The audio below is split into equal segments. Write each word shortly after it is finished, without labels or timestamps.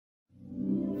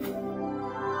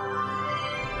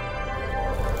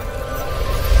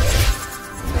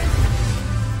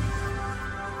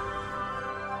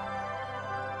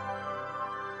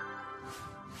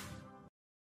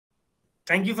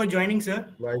Thank you for joining, sir.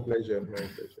 My pleasure. My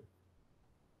pleasure.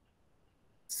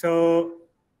 So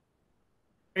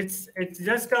it's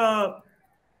just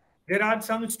there are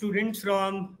some students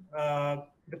from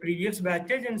the previous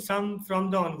batches and some from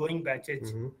the ongoing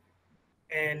batches,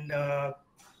 and I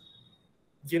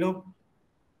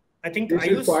think This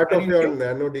is part of your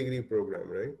nano degree program,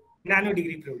 right? Nano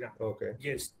degree program. Okay.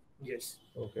 Yes.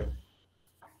 Okay.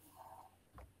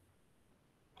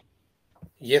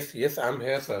 Yes, I'm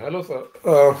here, sir. Hello, sir.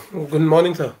 Good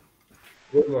morning, sir.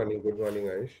 Good morning,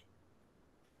 Ayush.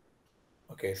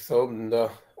 Okay, so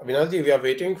Avinashji, we are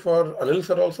waiting for Anil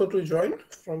sir also to join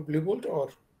from Blue Bolt,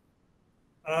 or?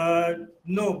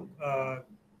 No.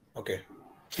 Okay.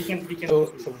 We can.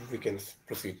 So we can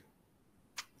proceed.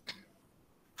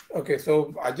 Okay,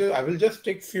 so I will just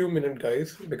take few minutes,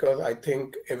 guys, because I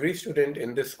think every student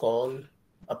in this call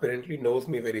apparently knows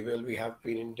me very well. We have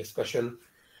been in discussion,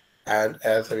 and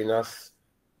as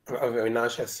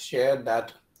Avinash has shared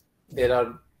that there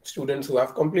are students who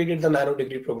have completed the nano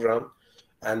degree program,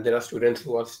 and there are students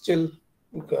who are still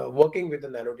working with the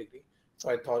nano degree.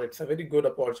 So I thought it's a very good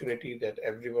opportunity that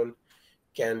everyone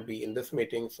can be in this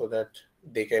meeting so that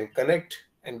they can connect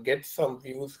and get some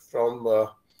views from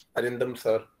Arindam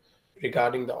sir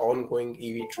regarding the ongoing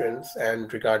EV trends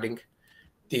and regarding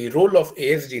the role of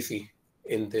ASGC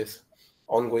in this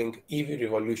ongoing EV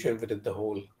revolution within the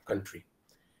whole country.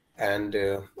 And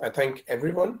I thank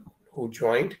everyone who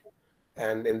joined.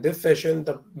 And in this session,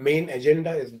 the main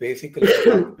agenda is basically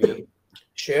that we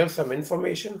share some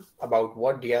information about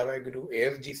what DIYguru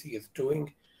ASGC is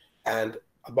doing and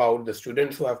about the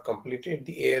students who have completed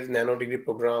the AS Nano Degree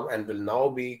program and will now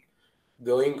be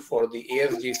going for the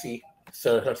ASGC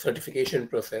certification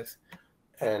process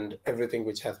and everything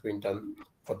which has been done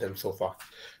for them so far.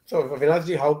 So,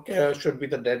 Vinashji, how should be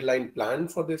the deadline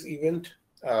planned for this event?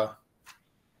 Can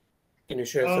you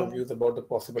share some views about the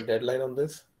possible deadline on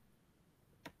this?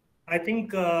 I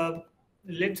think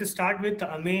let's start with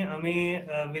Ame.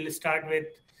 Ame will start with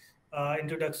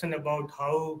introduction about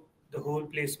how the whole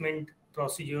placement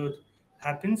procedure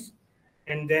happens,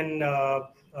 and then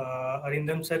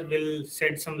Arindam sir will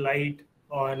shed some light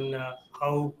on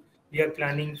how we are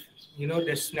planning,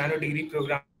 this nano degree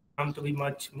program to be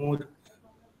much more,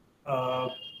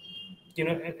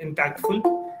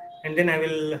 impactful. And then I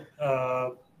will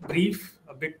brief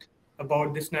a bit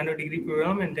about this nano degree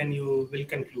program, and then you will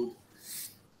conclude.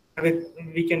 We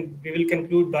will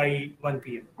conclude by 1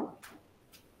 p.m.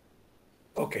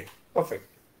 Okay, perfect.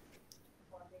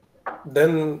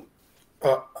 Then,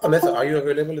 Anessa, are you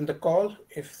available in the call?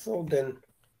 If so, then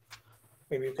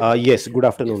maybe you can. Yes, good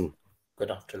afternoon. Yes.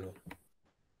 Good afternoon.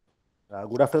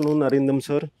 Good afternoon, Arindam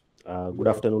sir. Good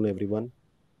afternoon, everyone.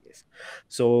 Yes.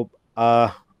 So,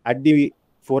 at the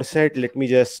foresight, let me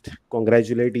just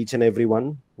congratulate each and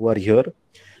everyone who are here.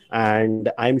 And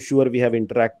I'm sure we have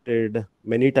interacted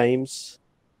many times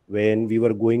when we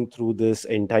were going through this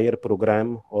entire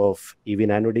program of EV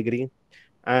Nano Degree.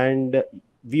 And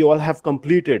we all have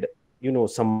completed,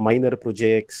 some minor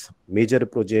projects, major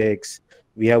projects.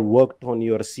 We have worked on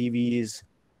your CVs.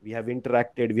 We have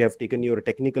interacted. We have taken your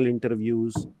technical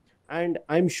interviews. And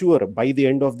I'm sure by the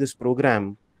end of this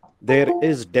program, there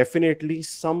is definitely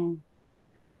some,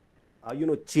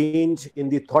 change in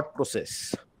the thought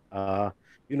process,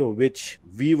 which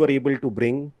we were able to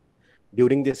bring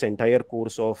during this entire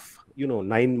course of,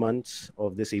 9 months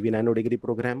of this EV Nano Degree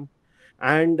program.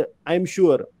 And I'm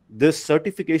sure this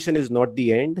certification is not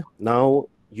the end. Now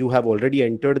you have already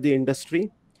entered the industry.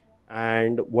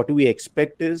 And what we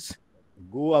expect is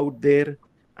go out there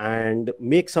and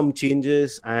make some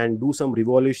changes and do some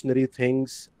revolutionary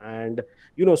things, and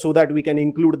so that we can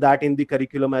include that in the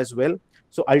curriculum as well.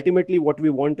 So ultimately what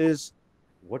we want is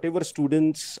whatever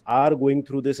students are going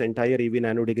through this entire EV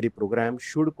Nano Degree program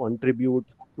should contribute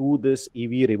to this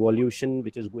EV revolution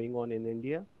which is going on in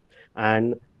India,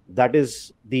 and that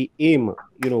is the aim,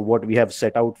 what we have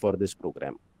set out for this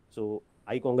program. So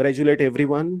I congratulate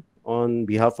everyone on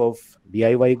behalf of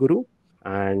DIYguru,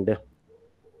 and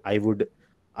I would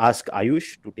ask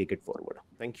Ayush to take it forward.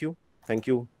 Thank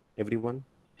you, everyone.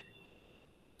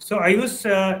 So Ayush,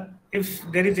 if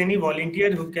there is any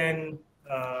volunteer who can,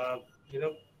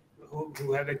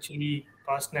 who have actually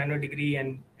passed nano degree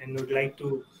and would like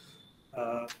to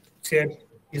share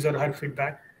his or her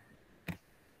feedback.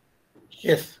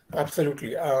 Yes,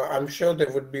 absolutely. I'm sure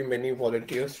there would be many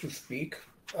volunteers to speak.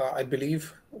 I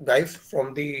believe, guys,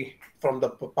 from the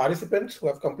participants who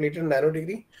have completed nano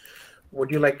degree, would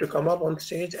you like to come up on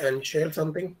stage and share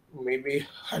something? Maybe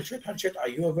Harshit, are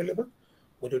you available?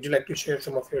 Would you like to share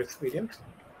some of your experience?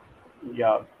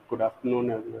 Yeah, good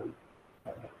afternoon, everyone.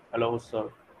 Hello,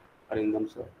 sir.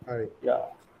 Arindam sir. Hi. Yeah,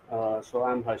 so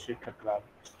I'm Harshit Thakral,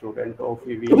 student of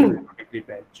EV degree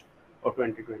batch of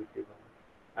 2021.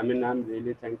 I'm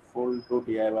really thankful to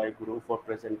DIY Guru for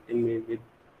presenting me with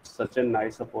such a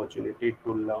nice opportunity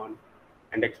to learn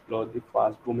and explore the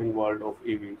fast booming world of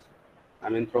EVs.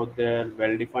 Through their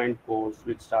well defined course,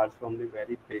 which starts from the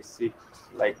very basics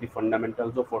like the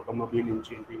fundamentals of automobile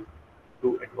engineering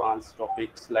to advanced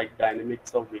topics like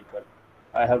dynamics of vehicle.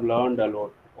 I have learned a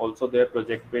lot. Also, their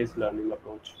project based learning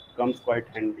approach comes quite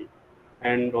handy.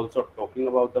 And also, talking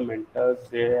about the mentors,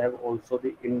 they have also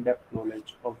the in depth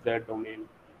knowledge of their domain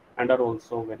and are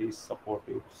also very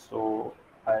supportive. So,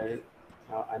 I,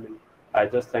 uh, I mean, I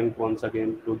just thank once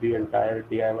again to the entire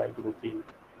DIY group team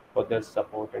for their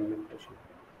support and mentorship.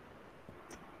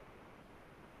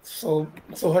 So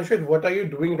Harshit, what are you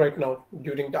doing right now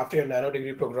during after your nano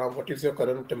degree program? What is your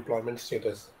current employment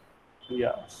status?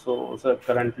 Yeah, so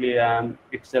currently I'm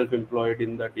itself employed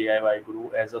in the DIY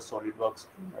Guru as a SolidWorks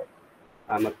trainer.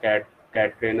 I'm a CAD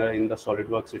trainer in the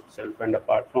SolidWorks itself, and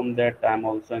apart from that, I'm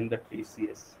also in the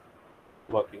TCS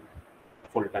working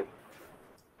full time.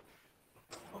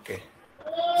 Okay.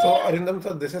 So Arindam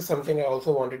sir, this is something I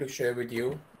also wanted to share with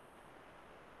you.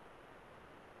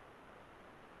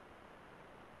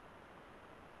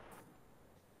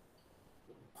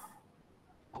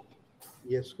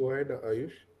 Yes, go ahead,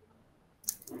 Ayush.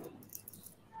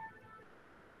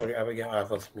 Sorry, I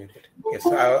was muted. Yes,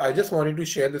 I just wanted to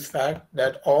share this fact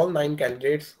that all 9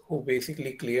 candidates who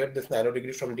basically cleared this nano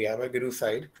degree from DIYguru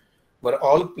side were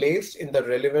all placed in the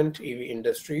relevant EV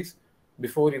industries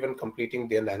before even completing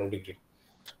their nano degree.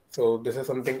 So this is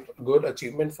something good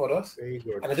achievement for us. Very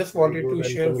good. And I just Very wanted good, to and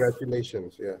share.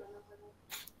 congratulations. Yeah.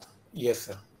 Yes,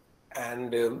 sir.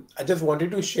 And I just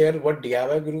wanted to share what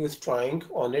DIYguru is trying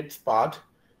on its part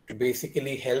to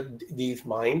basically help these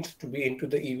minds to be into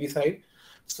the EV side.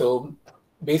 So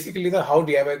basically, how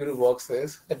DIYguru works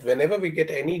is that whenever we get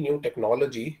any new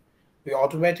technology, we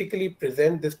automatically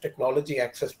present this technology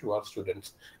access to our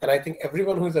students. And I think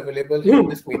everyone who is available in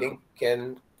this meeting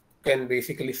can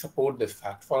basically support this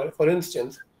fact. For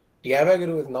instance,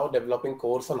 DIYguru is now developing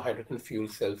course on hydrogen fuel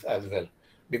cells as well,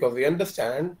 because we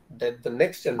understand that the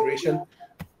next generation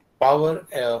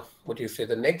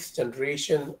the next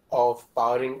generation of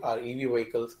powering our EV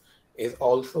vehicles is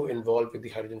also involved with the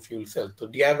hydrogen fuel cell. So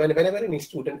whenever any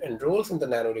student enrolls in the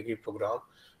nano degree program,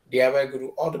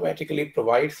 DIYguru automatically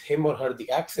provides him or her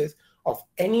the access of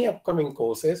any upcoming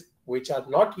courses which are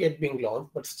not yet being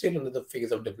launched but still under the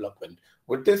phase of development.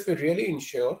 With this, we really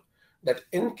ensure that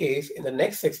in case in the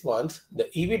next 6 months,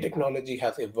 the EV technology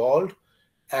has evolved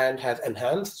and has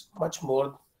enhanced much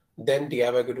more, then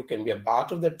DIYguru can be a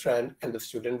part of the trend and the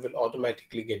student will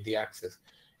automatically get the access.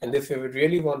 And this way, we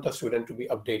really want the student to be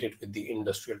updated with the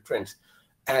industrial trends.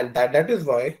 And that is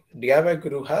why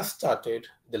DIYguru has started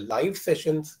the live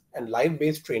sessions and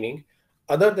live-based training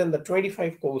other than the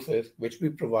 25 courses which we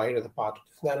provide as a part of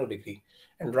this nano degree.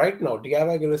 And right now,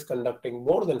 DIYguru is conducting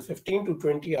more than 15 to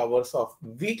 20 hours of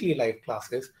weekly live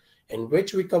classes in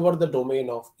which we cover the domain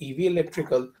of EV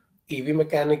electrical, EV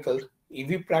mechanical,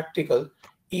 EV practical,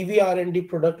 EV R&D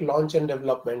product launch and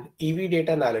development, EV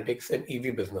data analytics, and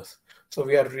EV business. So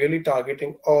we are really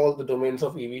targeting all the domains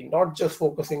of EV, not just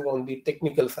focusing on the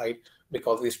technical side,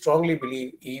 because we strongly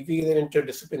believe EV is an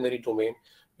interdisciplinary domain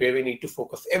where we need to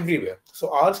focus everywhere.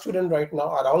 So our students right now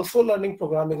are also learning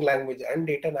programming language and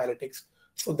data analytics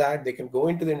so that they can go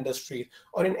into the industry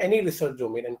or in any research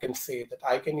domain and can say that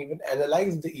I can even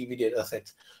analyze the EV data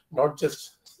sets, not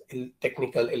just in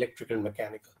technical, electrical,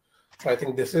 mechanical. So I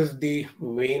think this is the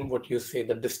main,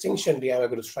 the distinction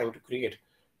DIYguru is trying to create,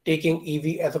 taking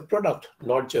EV as a product,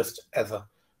 not just as a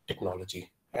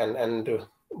technology. And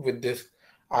with this,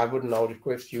 I would now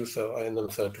request you, sir,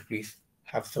 and sir, to please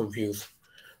have some views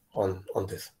on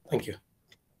this. Thank you.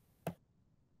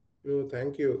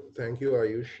 Thank you,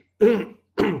 Ayush,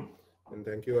 and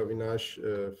thank you, Avinash,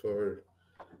 for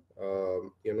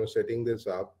setting this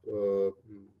up.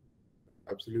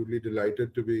 Absolutely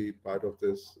delighted to be part of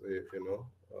this,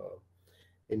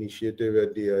 initiative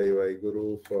at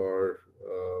DIYguru for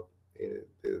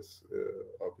this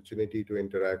opportunity to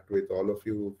interact with all of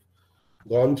you who've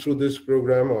gone through this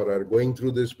program or are going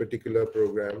through this particular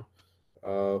program,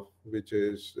 which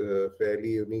is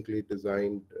fairly uniquely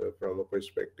designed from a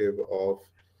perspective of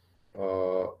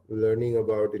learning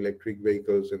about electric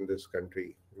vehicles in this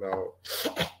country. Now,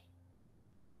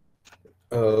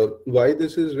 why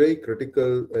this is very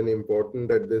critical and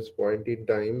important at this point in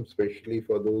time, especially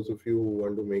for those of you who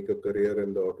want to make a career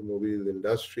in the automobile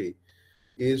industry,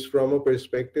 is from a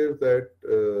perspective that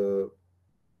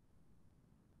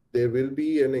there will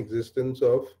be an existence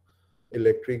of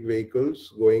electric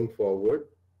vehicles going forward,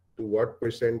 to what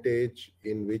percentage,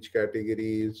 in which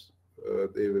categories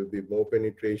there will be more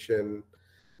penetration,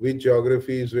 which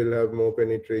geographies will have more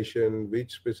penetration,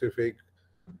 which specific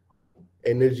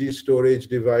energy storage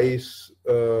device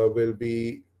will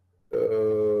be,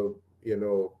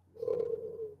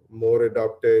 more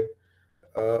adopted.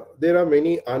 There are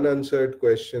many unanswered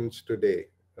questions today,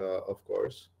 of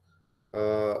course.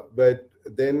 But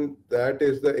then that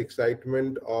is the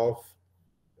excitement of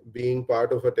being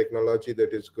part of a technology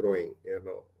that is growing.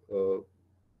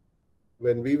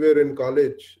 When we were in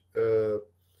college,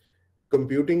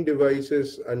 computing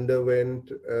devices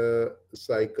underwent a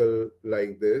cycle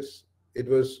like this. It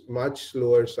was much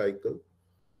slower cycle.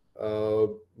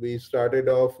 We started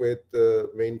off with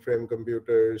mainframe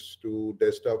computers to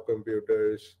desktop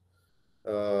computers,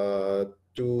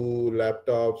 to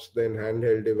laptops, then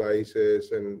handheld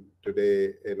devices, and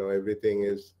today, everything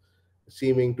is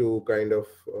seeming to kind of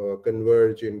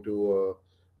converge into a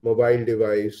mobile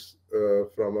device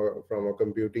from a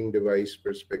computing device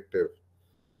perspective,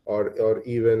 or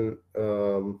even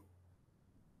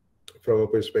from a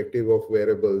perspective of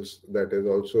wearables, that is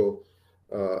also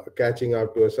catching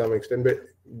up to some extent.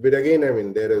 But again, I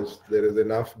mean, there is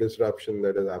enough disruption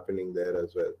that is happening there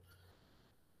as well.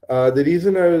 The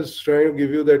reason I was trying to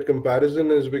give you that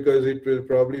comparison is because it will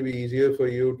probably be easier for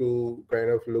you to kind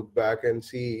of look back and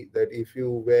see that if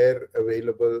you were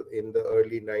available in the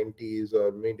early 90s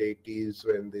or mid 80s,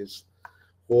 when this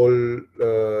whole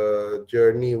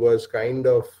journey was kind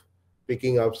of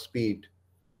picking up speed,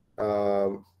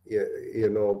 and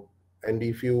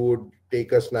if you would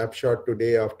take a snapshot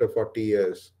today after 40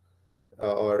 years,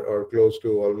 or close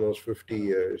to almost 50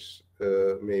 years,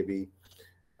 maybe,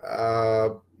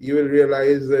 you will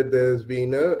realize that there's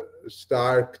been a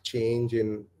stark change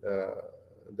in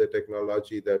the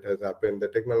technology that has happened. The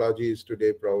technology is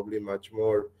today probably much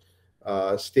more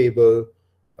stable.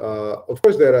 Of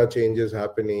course, there are changes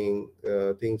happening.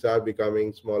 Things are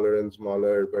becoming smaller and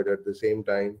smaller, but at the same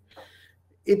time,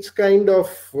 it's kind of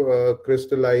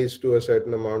crystallized to a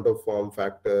certain amount of form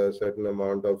factor, a certain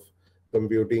amount of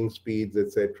computing speeds,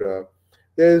 etc.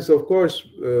 There's, of course,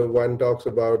 one talks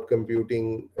about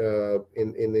computing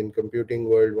in computing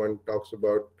world. One talks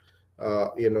about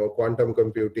quantum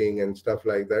computing and stuff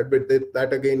like that. But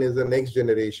that again is the next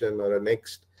generation or a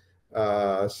next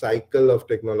cycle of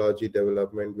technology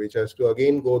development, which has to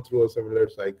again go through a similar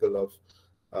cycle of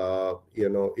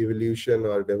evolution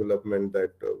or development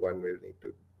that one will need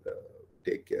to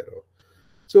take care of.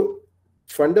 So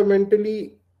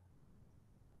fundamentally,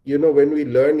 when we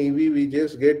learn EV, we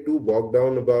just get too bogged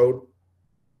down about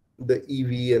the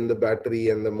EV and the battery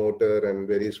and the motor and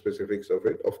various specifics of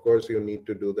it. Of course, you need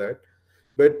to do that,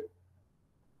 but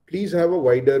please have a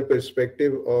wider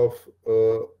perspective of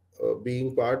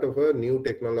being part of a new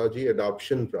technology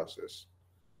adoption process.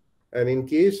 And in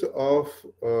case of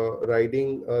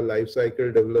riding a life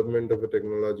cycle development of a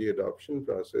technology adoption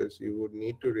process, you would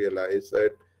need to realize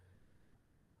that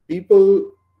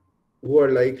people who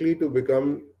are likely to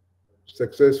become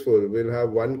successful will have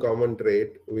one common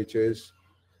trait, which is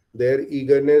their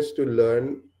eagerness to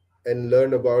learn and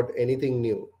learn about anything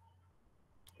new.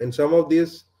 And some of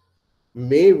these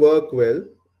may work well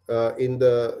in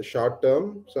the short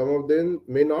term. Some of them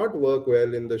may not work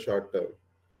well in the short term.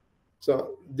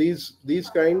 So these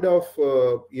kind of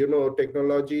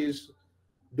technologies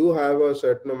do have a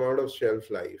certain amount of shelf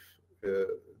life.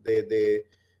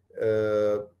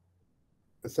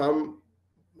 Some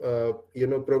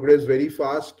progress very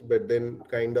fast, but then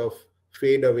kind of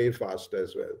fade away fast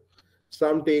as well.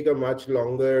 Some take a much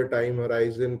longer time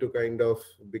horizon to kind of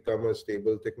become a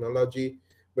stable technology,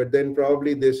 but then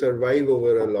probably they survive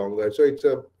over a longer. So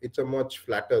it's a much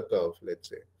flatter curve, let's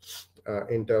say,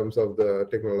 in terms of the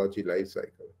technology life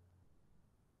cycle.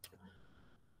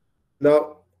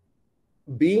 Now,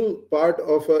 being part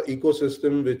of an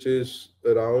ecosystem which is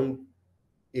around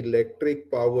electric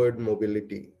powered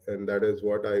mobility, and that is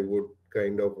what I would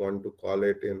kind of want to call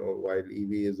it, while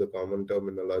EV is the common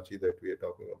terminology that we are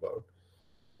talking about.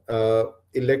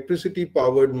 Electricity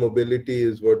powered mobility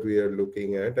is what we are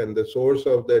looking at, and the source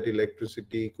of that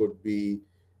electricity could be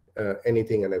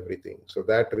anything and everything. So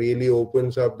that really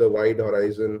opens up the wide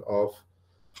horizon of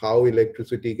how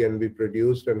electricity can be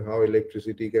produced and how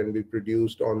electricity can be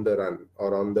produced on the run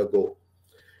or on the go.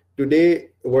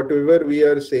 Today, whatever we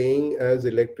are saying as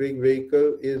electric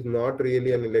vehicle is not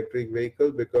really an electric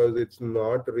vehicle, because it's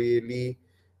not really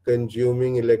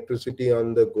consuming electricity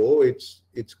on the go. It's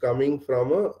coming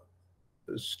from a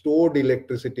stored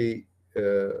electricity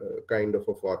kind of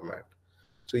a format.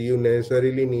 So you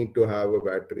necessarily need to have a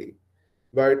battery.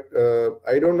 But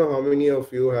I don't know how many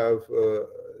of you have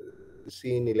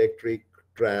seen electric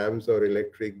trams or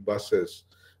electric buses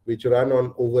which run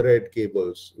on overhead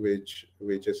cables, which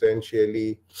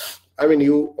essentially, I mean,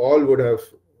 you all would have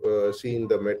seen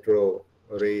the metro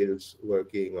rails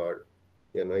working, or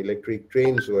electric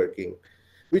trains working,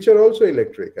 which are also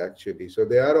electric actually. So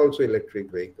they are also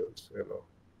electric vehicles.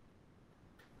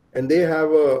 And they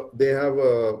have a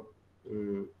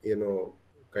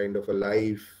kind of a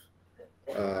live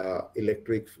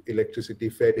electricity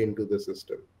fed into the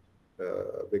system,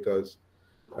 because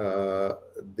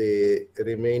they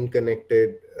remain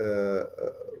connected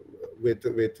with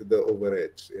the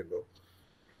overheads.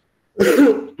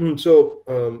 So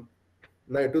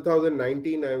now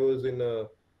 2019, I was in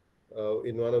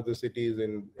one of the cities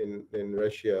in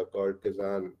Russia called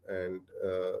Kazan, and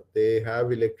they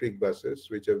have electric buses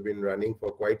which have been running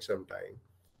for quite some time.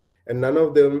 And none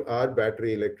of them are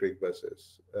battery electric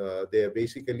buses. They are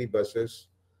basically buses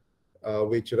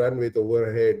which run with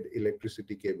overhead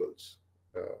electricity cables.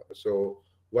 So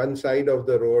one side of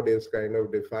the road is kind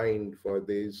of defined for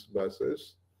these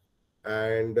buses,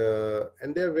 and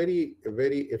they're very,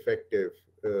 very effective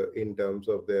in terms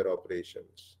of their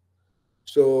operations.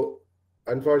 So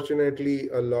unfortunately,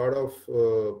 a lot of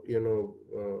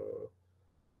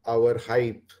our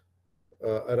hype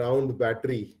around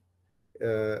battery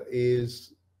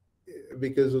is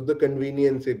because of the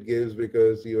convenience it gives,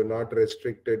 because you're not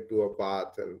restricted to a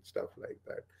path and stuff like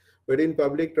that. But in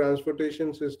public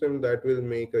transportation system, that will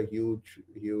make a huge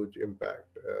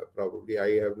impact. Probably,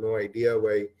 I have no idea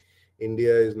why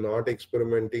India is not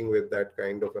experimenting with that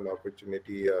kind of an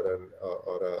opportunity or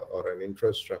an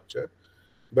infrastructure.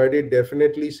 But it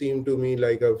definitely seemed to me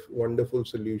like a wonderful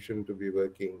solution to be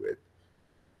working with.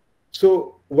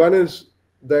 So one is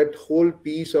that whole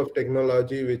piece of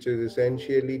technology, which is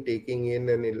essentially taking in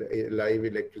a live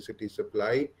electricity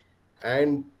supply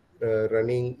and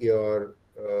running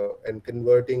and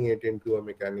converting it into a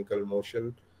mechanical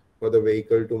motion for the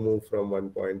vehicle to move from one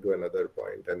point to another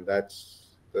point. And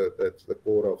that's the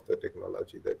core of the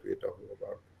technology that we're talking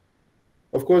about.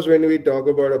 Of course, when we talk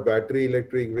about a battery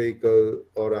electric vehicle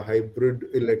or a hybrid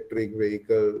electric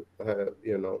vehicle,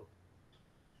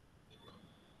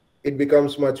 it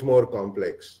becomes much more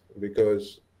complex,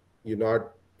 because you're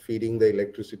not feeding the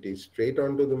electricity straight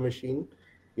onto the machine.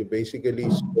 You're basically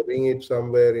storing it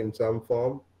somewhere in some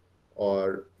form,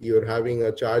 or you're having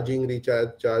a charging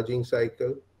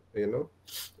cycle,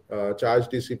 charge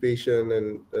dissipation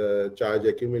and charge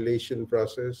accumulation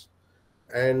process.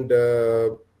 And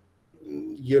how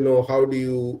do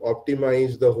you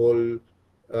optimize the whole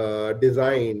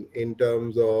design in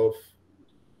terms of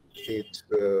its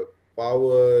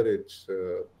power,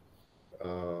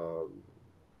 um,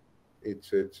 its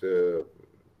the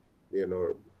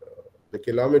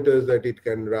kilometers that it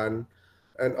can run,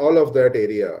 and all of that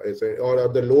area or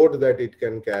the load that it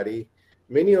can carry.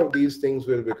 Many of these things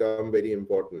will become very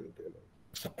important.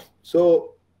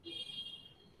 So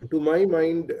to my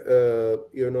mind,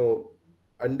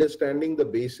 understanding the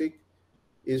basic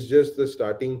is just the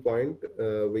starting point,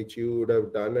 which you would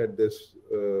have done at this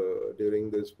during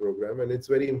this program. And it's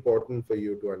very important for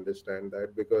you to understand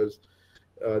that, because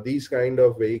these kind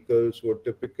of vehicles would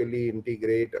typically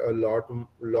integrate a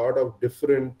lot of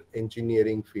different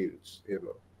engineering fields.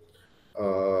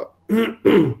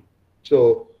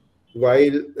 So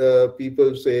while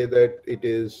people say that it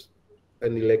is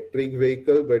an electric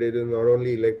vehicle, but it is not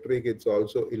only electric, it's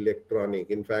also electronic.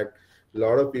 In fact, a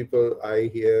lot of people, I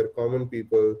hear common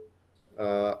people,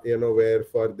 where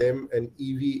for them an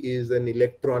EV is an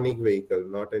electronic vehicle,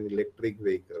 not an electric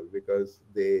vehicle, because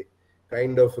they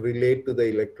kind of relate to the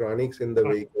electronics in the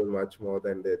vehicle much more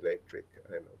than the electric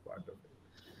part of it.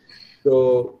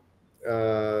 So,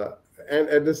 and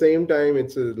at the same time,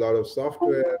 it's a lot of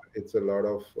software, it's a lot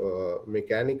of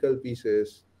mechanical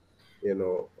pieces.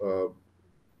 You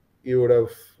would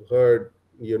have heard,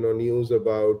 news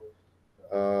about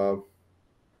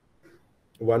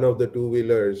one of the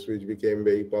two-wheelers which became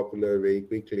very popular very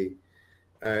quickly,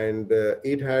 and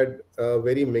it had a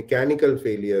very mechanical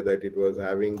failure that it was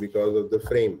having because of the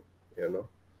frame,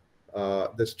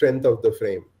 the strength of the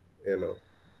frame.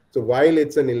 So while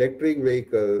it's an electric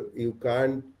vehicle, you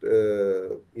can't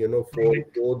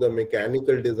forego the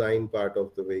mechanical design part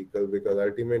of the vehicle, because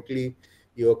ultimately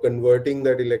you're converting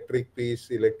that electric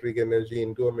energy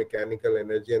into a mechanical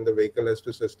energy, and the vehicle has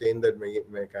to sustain that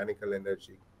mechanical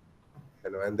energy.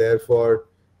 And therefore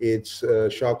its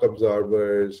shock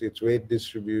absorbers, its weight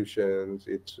distributions,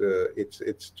 its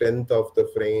strength of the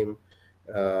frame,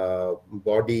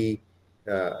 body,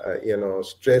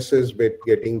 stresses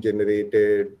getting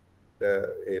generated,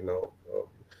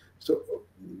 So,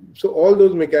 so all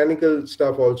those mechanical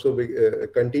stuff also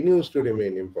continues to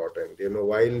remain important. You know,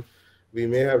 while we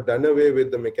may have done away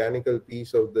with the mechanical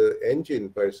piece of the engine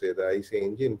per se, the IC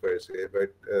engine per se,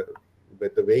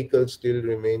 but the vehicle still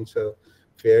remains a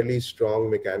fairly strong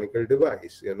mechanical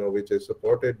device, you know, which is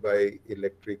supported by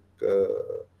electric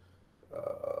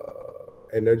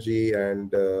energy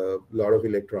and a lot of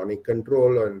electronic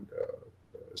control and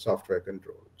software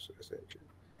controls, essentially.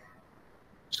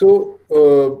 So,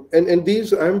 and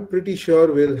these I'm pretty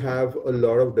sure will have a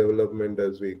lot of development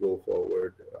as we go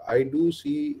forward. I do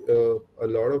see a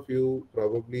lot of you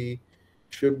probably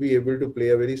should be able to play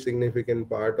a very significant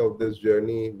part of this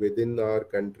journey within our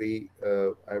country.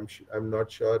 I'm not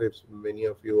sure if many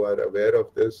of you are aware of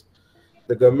this.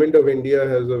 The government of India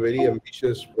has a very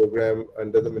ambitious program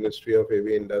under the Ministry of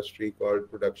Heavy Industry called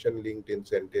Production Linked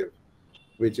Incentive,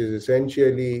 which is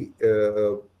essentially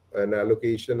an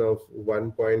allocation of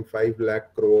 1.5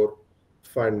 lakh crore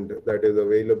fund that is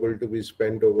available to be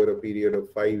spent over a period of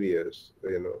 5 years,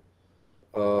 you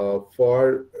know,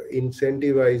 for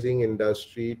incentivizing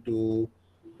industry to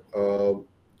uh,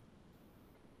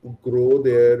 grow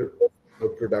their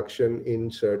production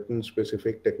in certain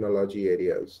specific technology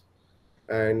areas.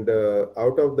 And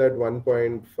out of that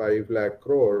 1.5 lakh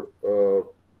crore,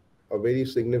 a very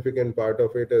significant part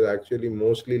of it is actually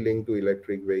mostly linked to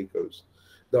electric vehicles.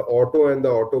 The auto and the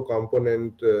auto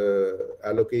component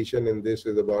allocation in this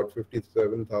is about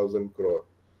 57,000 crore.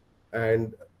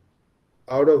 And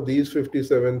out of these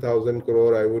 57,000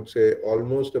 crore, I would say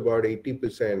almost about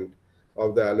 80%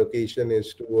 of the allocation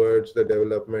is towards the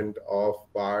development of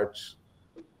parts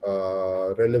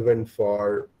relevant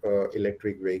for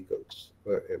electric vehicles.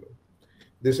 You know.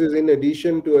 This is in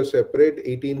addition to a separate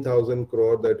 18,000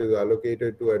 crore that is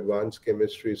allocated to advanced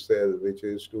chemistry cell, which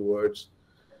is towards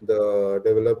the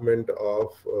development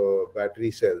of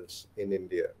battery cells in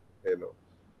India, you know,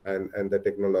 and the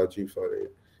technology for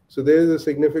it. So there is a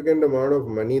significant amount of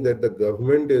money that the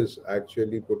government is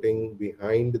actually putting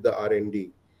behind the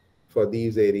R&D for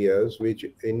these areas, which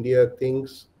India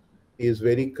thinks is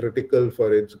very critical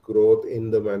for its growth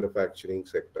in the manufacturing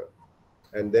sector.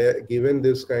 And there, given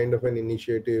this kind of an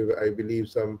initiative, I believe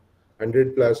some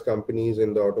 100 plus companies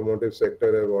in the automotive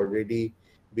sector have already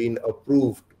been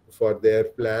approved for their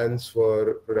plans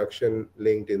for production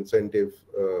linked incentive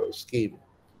scheme,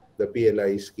 the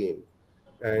PLI scheme.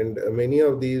 And many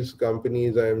of these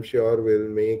companies, I am sure, will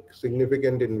make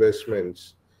significant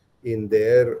investments in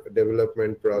their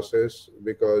development process,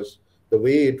 because the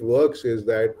way it works is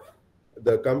that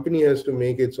the company has to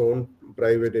make its own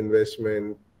private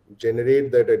investment,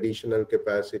 generate that additional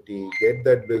capacity, get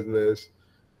that business,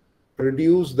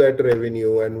 produce that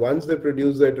revenue, and once they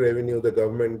produce that revenue, the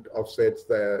government offsets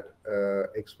their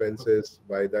expenses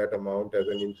by that amount as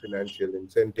an financial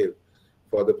incentive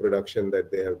for the production that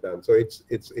they have done. So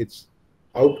it's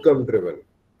outcome driven.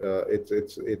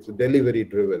 It's delivery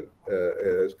driven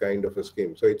as kind of a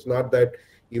scheme. So it's not that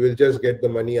you will just get the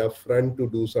money up front to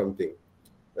do something.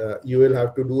 You will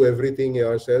have to do everything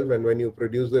yourself, and when you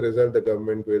produce the result, the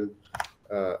government will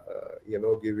you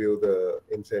know, give you the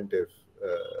incentive,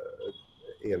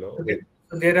 you know. Okay.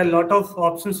 So there are a lot of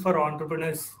options for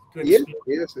entrepreneurs to Yes, explore.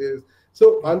 yes, yes.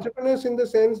 So entrepreneurs, in the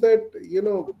sense that, you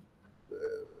know,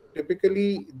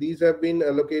 typically these have been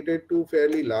allocated to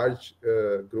fairly large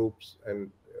groups and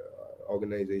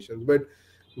organizations, but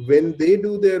when they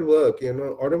do their work, you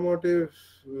know, automotive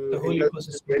The whole industry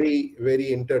is ecosystem.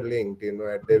 very interlinked, you know,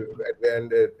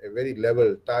 and a very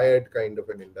level, tired kind of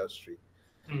an industry.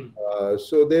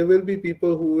 So there will be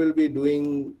people who will be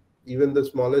doing even the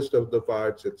smallest of the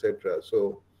parts, etc.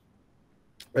 So,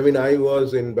 I mean, I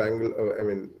was in Bangalore. I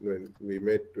mean, when we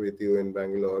met with you in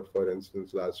Bangalore, for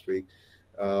instance, last week,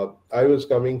 I was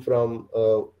coming from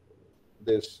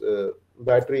this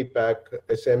battery pack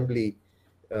assembly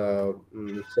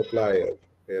supplier,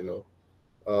 you know,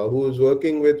 who is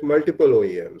working with multiple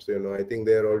OEMs. You know, I think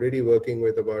they are already working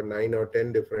with about 9 or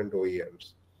 10 different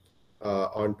OEMs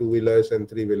on two-wheelers and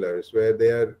three-wheelers, where they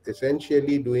are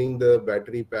essentially doing the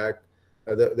battery pack,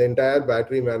 the entire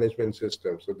battery management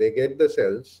system. So they get the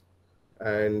cells,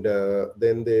 and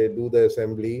then they do the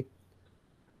assembly.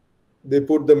 They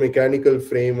put the mechanical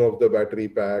frame of the battery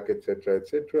pack, etc.,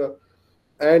 etc.,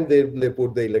 and they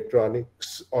put the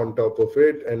electronics on top of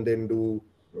it, and then do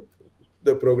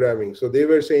the programming. So they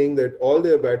were saying that all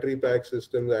their battery pack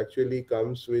systems actually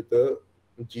comes with a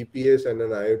GPS and an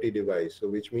IoT device. So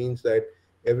which means that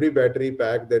every battery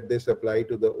pack that they supply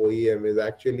to the OEM is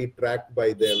actually tracked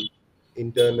by them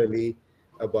internally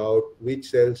about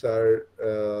which cells are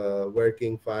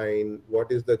working fine,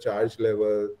 what is the charge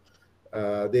level,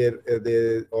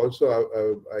 They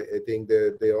also I think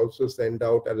they also send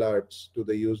out alerts to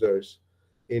the users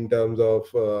in terms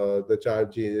of the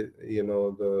charge,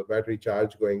 the battery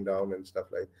charge going down and stuff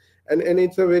like. And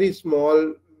it's a very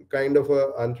small kind of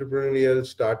a entrepreneurial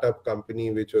startup company,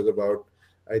 which was about,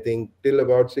 I think till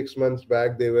about 6 months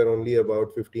back, they were only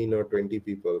about 15 or 20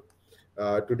 people.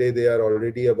 Today they are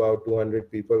already about 200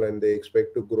 people, and they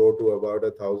expect to grow to about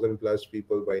 1,000+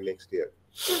 people by next year.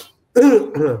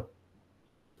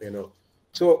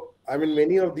 So I mean,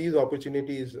 many of these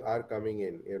opportunities are coming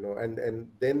in, and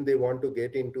then they want to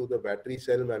get into the battery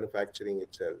cell manufacturing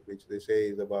itself, which they say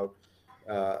is about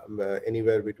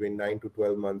anywhere between 9 to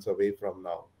 12 months away from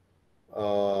now.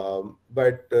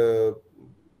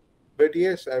 But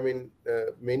yes, I mean,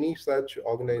 many such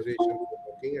organizations are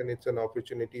working, and it's an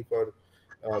opportunity for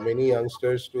many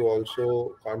youngsters to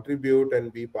also contribute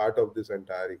and be part of this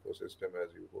entire ecosystem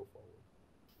as you go forward.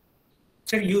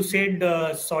 So you said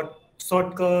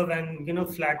short curve and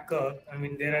flat curve. I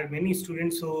mean, there are many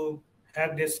students who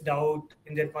have this doubt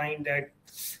in their mind that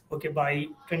okay, by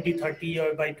 2030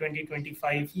 or by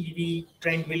 2025 EV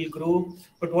trend will grow,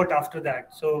 but what after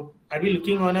that? So are we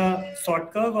looking on a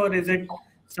short curve, or is it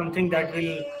something that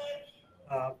will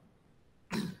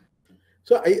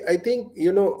So I think,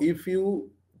 if you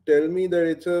tell me that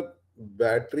it's a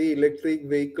battery electric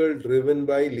vehicle driven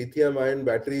by lithium ion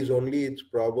batteries only, it's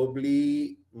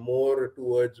probably more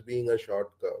towards being a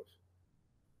short curve.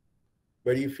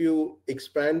 But if you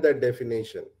expand that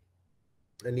definition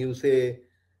and you say,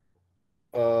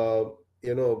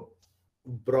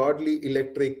 broadly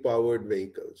electric powered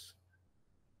vehicles,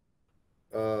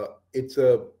 it's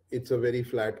a very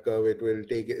flat curve. It will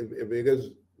take,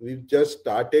 because we've just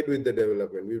started with the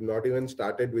development. We've not even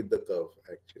started with the curve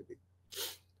actually,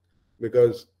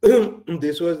 because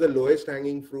this was the lowest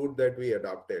hanging fruit that we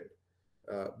adopted,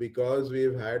 because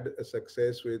we've had a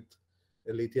success with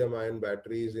lithium ion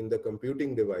batteries in the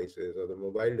computing devices or the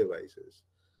mobile devices.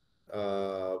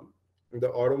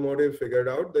 The automotive figured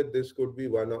out that this could be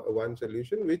one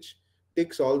solution which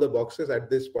ticks all the boxes at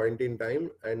this point in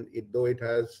time, and though it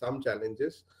has some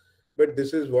challenges, but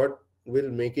this is what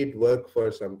will make it work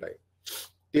for some time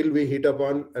till we hit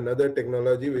upon another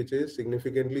technology which is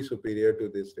significantly superior to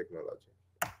this technology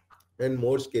and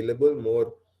more scalable,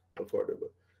 more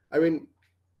affordable. I mean,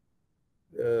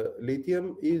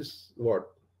 lithium is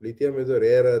what? Lithium is a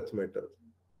rare earth metal.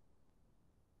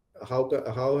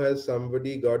 How has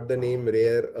somebody got the name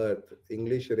rare earth?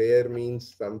 English rare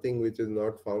means something which is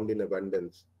not found in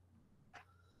abundance.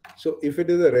 So if it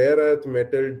is a rare earth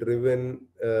metal driven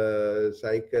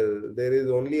cycle, there is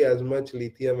only as much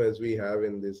lithium as we have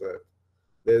in this earth.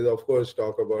 There is of course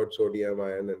talk about sodium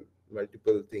ion and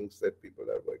multiple things that people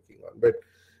are working on, but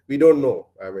we don't know,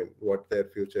 I mean, what their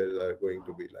futures are going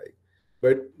to be like.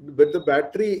 But the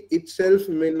battery itself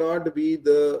may not be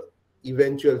the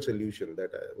eventual solution,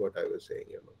 what I was saying.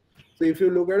 So if you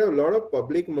look at a lot of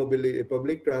public mobility,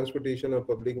 public transportation or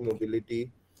public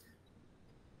mobility,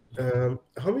 how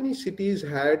many cities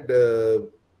had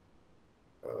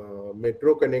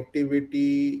metro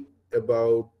connectivity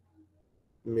about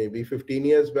maybe 15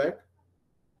 years back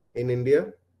in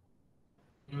India?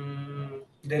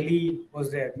 Delhi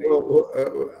was there, right?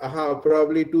 No,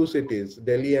 probably 2 cities,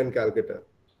 Delhi and Calcutta.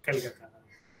 Calcutta.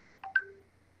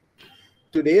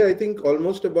 Today, I think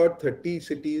almost about 30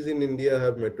 cities in India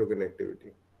have metro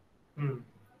connectivity.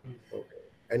 Okay.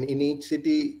 And in each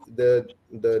city, the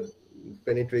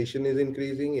penetration is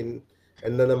increasing, and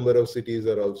the number of cities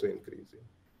are also increasing.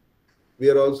 We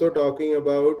are also talking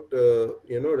about,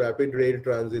 rapid rail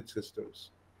transit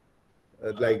systems,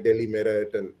 like Delhi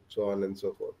Meerut and so on and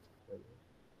so forth.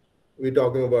 We're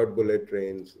talking about bullet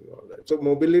trains and all that. So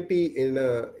mobility in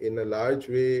a large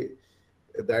way,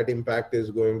 that impact is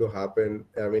going to happen.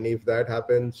 I mean, if that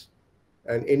happens,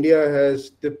 and India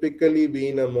has typically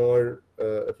been a more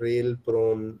rail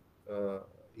prone,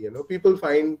 people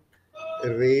find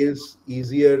rails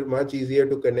much easier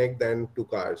to connect than to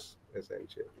cars,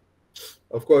 essentially.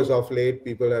 Of course, of late,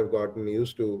 people have gotten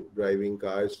used to driving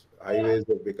cars. Highways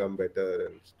have become better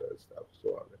and stuff,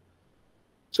 so on.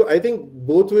 So I think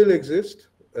both will exist,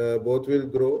 both will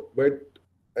grow, but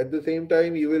at the same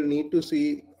time, you will need to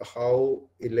see how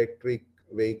electric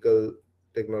vehicle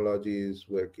technology is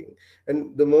working.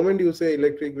 And the moment you say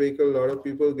electric vehicle, a lot of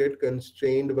people get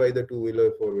constrained by the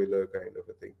two-wheeler, four-wheeler kind of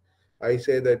a thing. I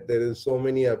say that there is so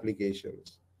many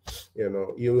applications.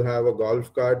 You have a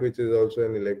golf cart, which is also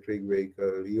an electric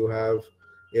vehicle. You have,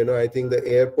 I think the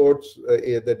airports,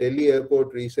 the Delhi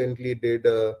airport recently did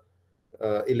a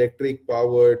electric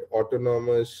powered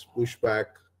autonomous pushback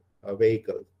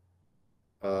vehicle.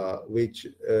 which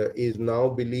is now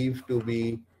believed to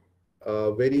be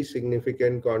a very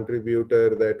significant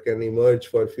contributor that can emerge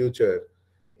for future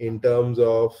in terms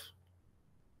of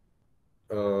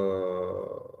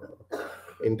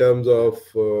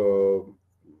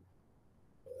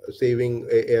saving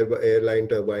airline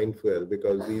turbine fuel,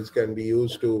 because these can be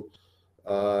used to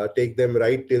take them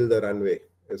right till the runway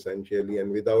essentially,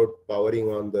 and without powering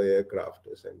on the aircraft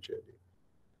essentially.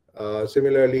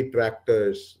 Similarly,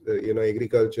 tractors,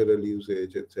 agricultural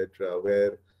usage, etc.,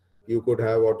 where you could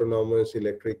have autonomous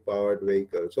electric powered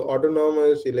vehicles. So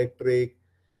autonomous, electric,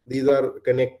 these are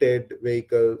connected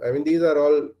vehicles. I mean, these are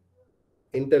all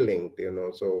interlinked,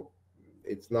 so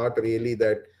it's not really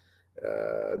that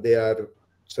they are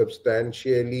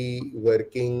substantially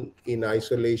working in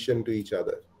isolation to each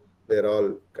other. They're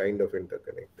all kind of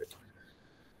interconnected.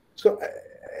 So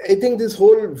I think this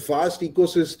whole vast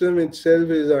ecosystem itself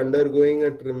is undergoing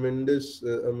a tremendous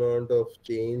amount of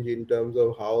change in terms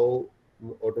of how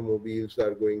automobiles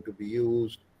are going to be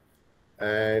used,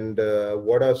 and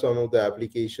what are some of the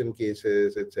application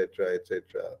cases, etc.,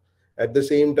 etc. At the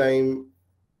same time,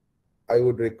 I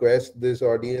would request this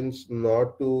audience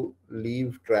not to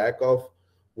leave track of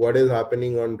what is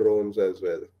happening on drones as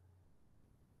well.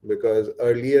 Because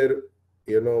earlier,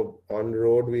 on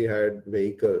road we had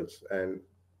vehicles, and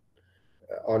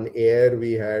on air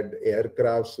we had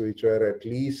aircrafts which were at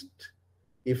least,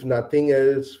 if nothing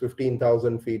else,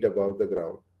 15,000 feet above the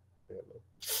ground.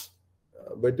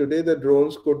 But today the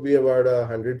drones could be about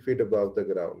 100 feet above the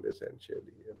ground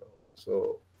essentially.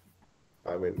 So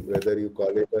I mean, whether you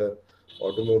call it a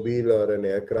automobile or an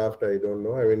aircraft, I don't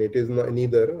know. I mean, it is not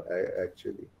neither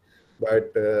actually,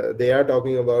 but they are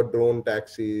talking about drone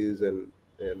taxis and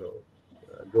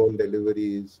drone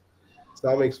deliveries.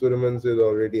 Some experiments is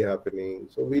already happening,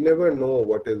 so we never know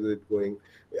what is it going.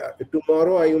 Yeah,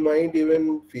 tomorrow you might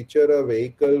even feature a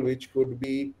vehicle which could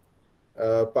be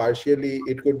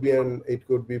it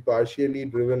could be partially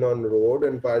driven on road,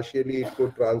 and partially it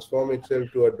could transform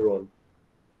itself to a drone.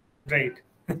 Right.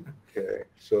 Okay,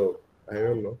 so I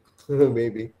don't know,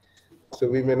 maybe. So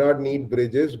we may not need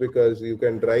bridges, because you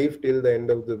can drive till the end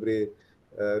of the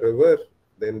river,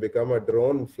 then become a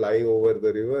drone, fly over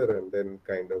the river, and then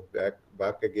kind of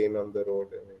back again on the road.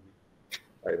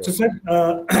 I don't So,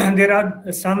 know. sir, there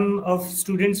are some of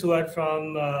students who are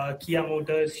from Kia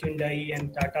Motors, Hyundai,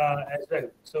 and Tata as well.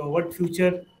 So, what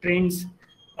future trends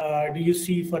do you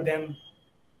see for them?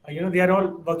 They are all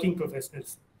working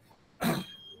professionals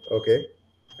Okay.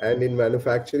 And in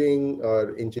manufacturing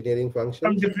or engineering from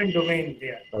functions? different domains.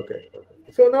 Yeah. Okay.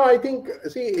 So now I think,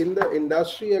 see, in the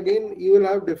industry, again, you will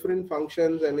have different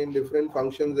functions, and in different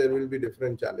functions, there will be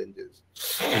different challenges.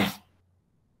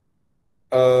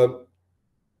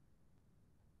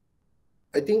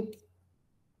 I think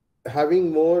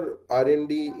having more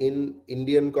R&D in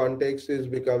Indian context is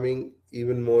becoming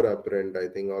even more apparent. I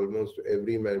think almost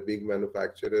every big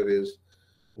manufacturer is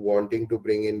wanting to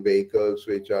bring in vehicles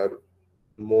which are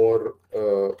more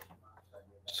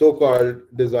so-called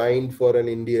designed for an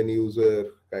Indian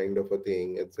user kind of a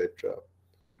thing, etc.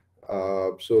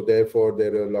 So therefore,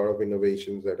 there are a lot of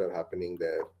innovations that are happening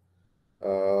there.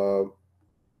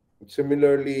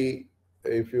 Similarly,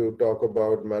 if you talk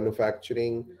about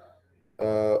manufacturing,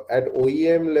 at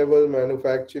OEM level,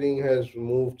 manufacturing has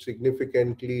moved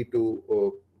significantly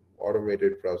to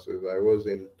automated process. I was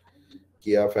in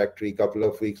Kia factory a couple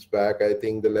of weeks back. I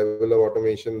think the level of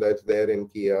automation that's there in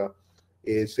Kia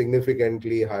is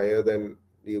significantly higher than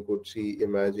you could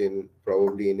imagine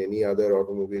probably in any other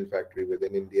automobile factory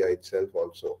within India itself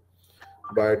also.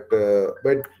 But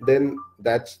then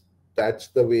that's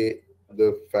the way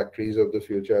the factories of the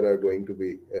future are going to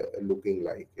be looking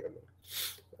like.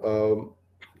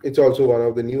 It's also one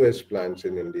of the newest plants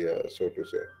in India, so to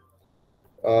say.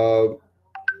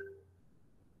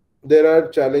 There are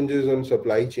challenges on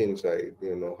supply chain side.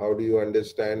 How do you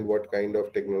understand what kind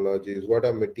of technologies, what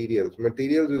are materials?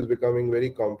 Materials is becoming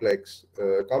very complex.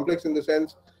 Complex in the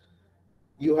sense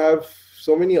you have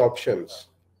so many options.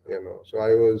 So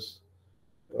I was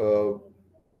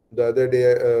the other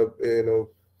day,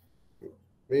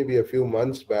 maybe a few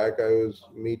months back, I was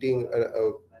meeting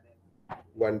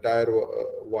one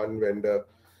vendor.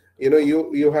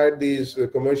 You had these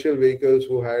commercial vehicles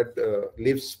who had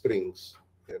leaf springs.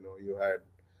 You had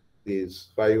these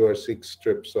 5 or 6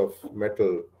 strips of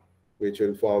metal which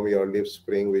will form your leaf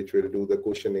spring, which will do the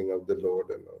cushioning of the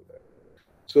load and all that.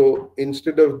 So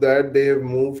instead of that, they have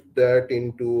moved that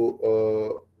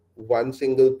into one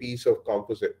single piece of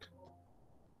composite,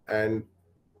 and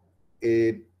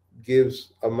it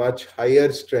gives a much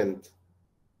higher strength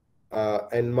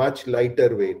and much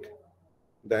lighter weight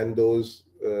than those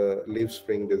leaf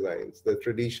spring designs, the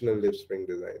traditional leaf spring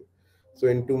design. So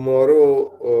in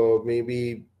tomorrow,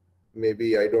 maybe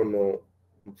I don't know,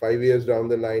 5 years down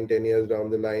the line, 10 years down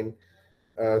the line,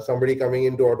 somebody coming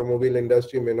into automobile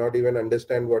industry may not even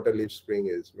understand what a leaf spring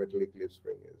is, metallic leaf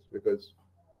spring is, because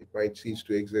it might cease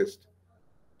to exist.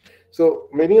 So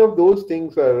many of those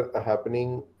things are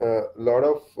happening. A lot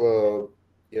of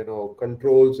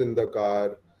controls in the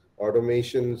car,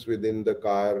 automations within the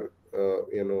car.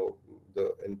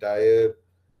 The entire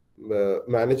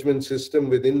management system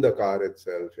within the car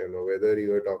itself. Whether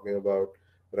you are talking about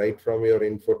right from your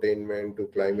infotainment to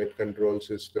climate control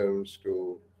systems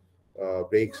to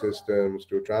brake systems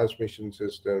to transmission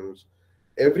systems.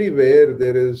 Everywhere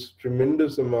there is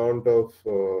tremendous amount of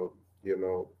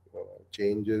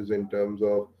changes in terms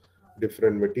of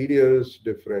different materials,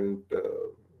 different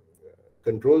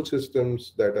control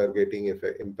systems that are getting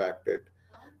impacted,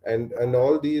 and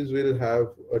all these will have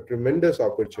a tremendous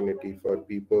opportunity for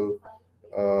people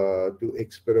to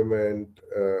experiment,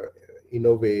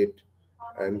 innovate,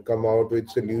 and come out with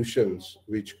solutions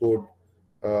which could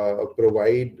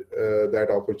provide that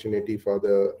opportunity for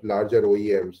the larger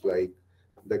OEMs like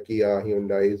the Kia,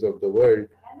 Hyundais of the world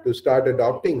to start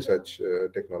adopting such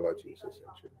technologies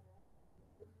essentially.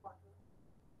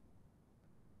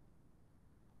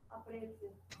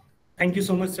 Thank you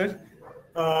so much, sir.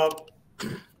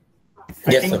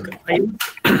 Yes, sir.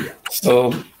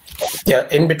 So, yeah,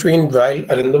 in between, while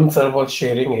Arindam sir was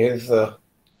sharing his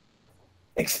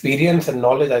experience and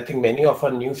knowledge, I think many of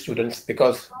our new students,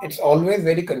 because it's always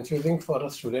very confusing for a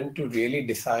student to really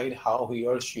decide how he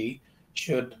or she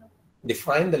should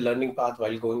define the learning path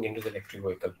while going into the electric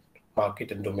vehicle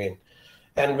market and domain.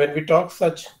 And when we talk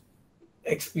such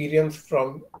experience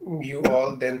from you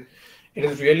all, then it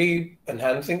is really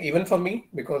enhancing even for me,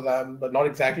 because I'm not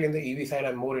exactly in the EV side,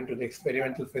 I'm more into the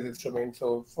experimental physics domain.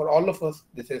 So for all of us,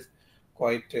 this is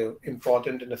quite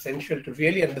important and essential to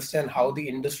really understand how the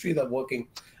industries are working.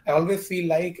 I always feel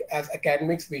like as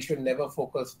academics, we should never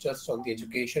focus just on the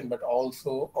education, but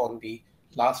also on the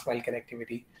last mile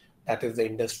connectivity, that is the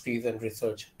industries and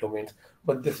research domains.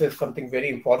 But this is something very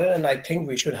important, and I think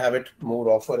we should have it more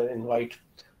often and invite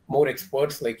more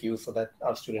experts like you so that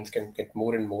our students can get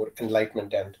more and more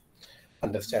enlightenment and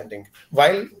understanding.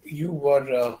 While you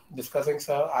were discussing,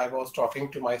 sir, I was talking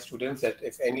to my students that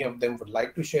if any of them would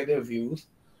like to share their views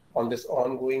on this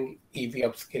ongoing EV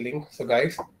upskilling. So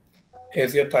guys,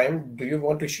 here's your time. Do you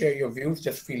want to share your views?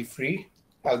 Just feel free.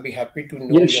 I'll be happy to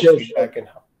know Yes, your sure, feedback and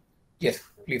how. Yes,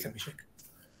 please, Abhishek.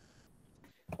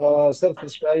 Sir,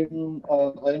 first time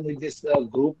I am with this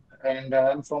group, and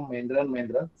I am from Mahindra and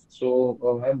Mahindra.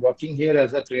 So I'm working here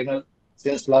as a trainer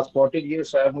since last 14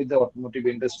 years. I am with the automotive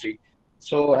industry.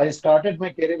 So I started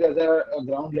my career as a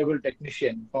ground level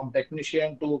technician. From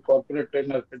technician to corporate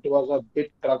trainer, it was a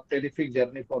bit terrific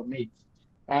journey for me.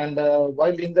 And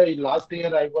while in the last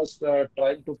year, I was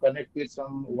trying to connect with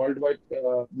some worldwide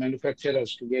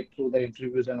manufacturers to get through the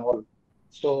interviews and all.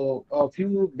 So a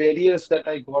few barriers that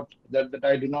I got, that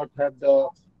I do not have the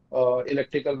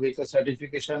electrical vehicle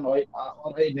certification, or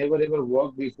I never ever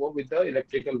worked before with the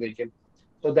electrical vehicle.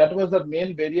 So that was the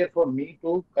main barrier for me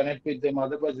to connect with them.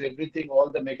 Otherwise, everything, all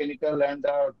the mechanical and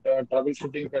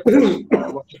troubleshooting factors,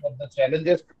 whatever the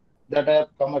challenges that I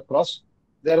have come across,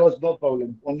 there was no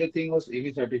problem. Only thing was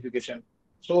EV certification.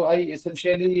 So I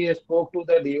essentially spoke to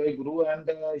the DIYguru,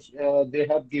 and they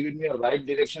have given me a right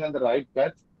direction and the right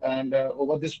path. And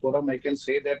over this forum, I can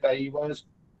say that I was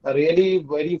really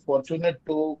very fortunate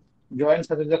to join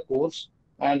such as a course.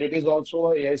 And it is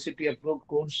also a AICT approved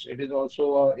course. It is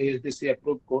also a ASDC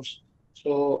approved course.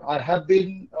 So I have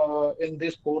been in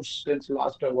this course since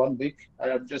last 1 week. I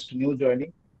am just new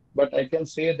joining, but I can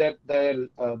say that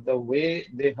the way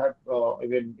they have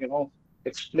even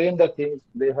explained the things,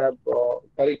 they have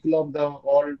curriculum, the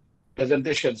all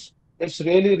presentations. It's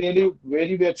really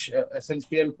very much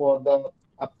essential for the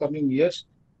upcoming years.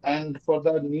 And for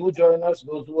the new joiners,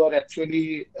 those who are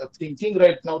actually thinking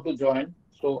right now to join,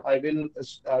 so I will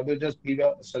just give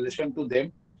a suggestion to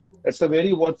them. It's a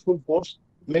very worthwhile course.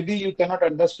 Maybe you cannot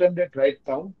understand it right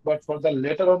now, but for the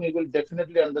later on, you will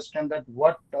definitely understand that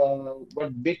what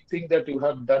big thing that you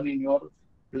have done in your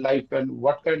life and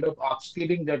what kind of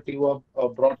upskilling that you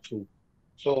have brought through.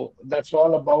 So that's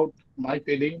all about my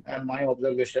feeling and my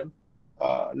observation.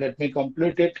 Let me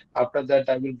complete it. After that,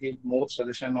 I will give more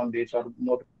suggestion on this or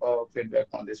more feedback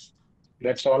on this.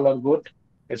 That's all are good.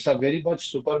 It's a very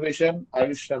much supervision.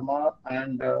 Ayush Sharma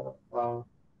and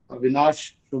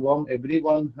Avinash, Shubham,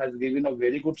 everyone has given a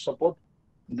very good support.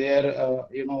 They're,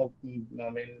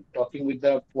 I mean, talking with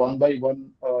the one by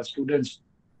one students,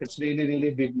 it's really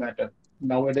big matter.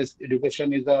 Nowadays,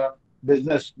 education is a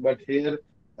business. But here,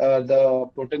 the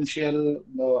potential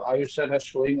Ayush sir has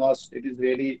showing us it is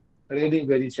really, really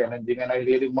very challenging, and I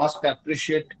really must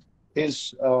appreciate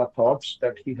his thoughts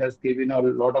that he has given a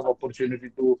lot of opportunity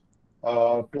to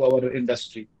our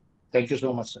industry. Thank you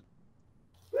so much, sir.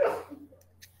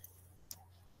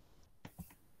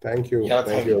 Thank you. Yeah,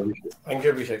 Thank you, Abhishek. thank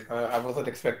you, Abhishek. I wasn't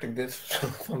expecting this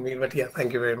from me, but yeah,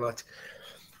 thank you very much.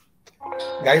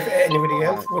 Guys, anybody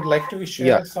else would like to Yeah,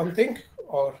 share something?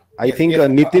 Or I yes, think yes,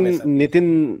 Nitin Amey sir.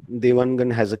 Nitin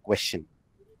Devangan has a question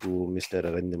to Mr.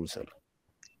 Arindam sir.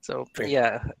 So Great.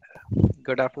 yeah,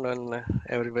 good afternoon,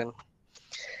 everyone.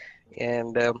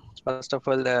 And first of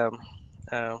all,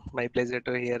 my pleasure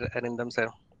to hear Arindam sir.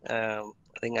 I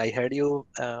think I heard you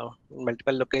in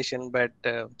multiple location, but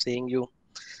seeing you,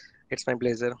 it's my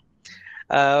pleasure.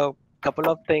 Couple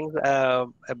of things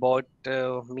about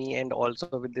me and also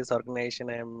with this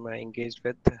organization I'm engaged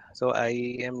with. So I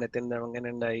am Nitin Navangan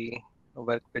and I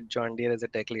work with John Deere as a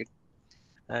tech lead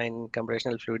in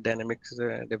computational fluid dynamics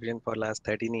division for last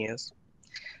 13 years.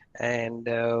 And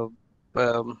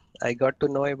I got to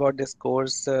know about this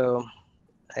course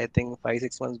I think 5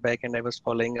 6 months back, and I was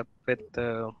following up with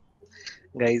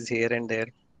guys here and there,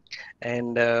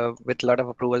 and with a lot of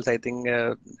approvals. I think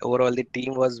overall the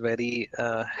team was very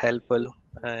helpful,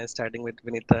 starting with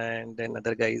Vinita and then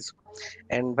other guys,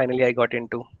 and finally I got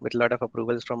into with a lot of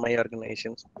approvals from my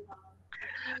organizations.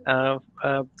 Uh,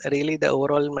 uh, Really, the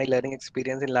overall my learning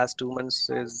experience in last 2 months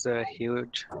is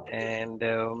huge, and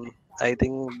I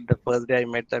think the first day I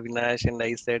met Avinash and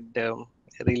I said,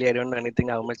 really, I don't know anything.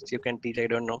 How much you can teach, I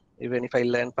don't know. Even if I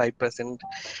learn 5%,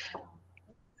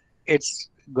 it's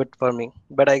good for me.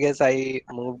 But I guess I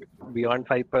moved beyond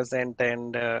 5%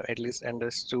 and at least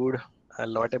understood a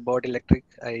lot about electric.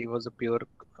 I was a pure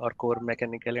or core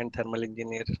mechanical and thermal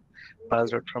engineer,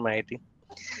 passed out from IIT,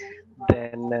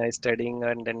 then studying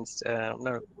and then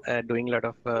no, doing a lot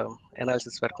of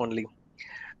analysis work only.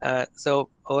 So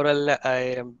overall, I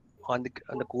am on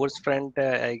the course front.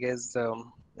 I guess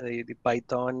the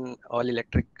Python all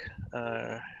electric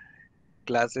uh,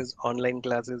 classes, online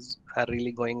classes are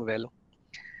really going well,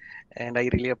 and I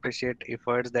really appreciate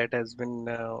efforts that has been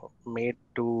made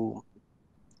to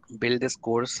build this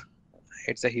course.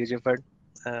 It's a huge effort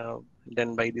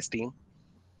done by this team.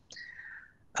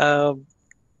 Uh,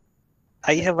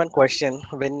 I have one question.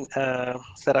 When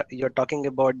sir, you're talking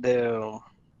about the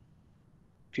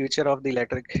future of the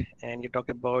electric, and you talk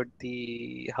about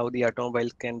the how the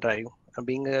automobiles can drive.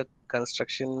 Being a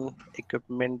construction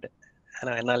equipment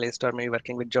analyst or maybe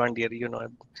working with John Deere,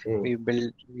 Mm. we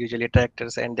build usually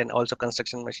tractors and then also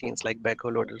construction machines like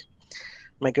backhoe loaders.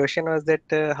 My question was that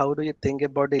how do you think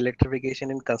about the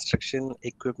electrification in construction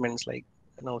equipments, like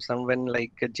someone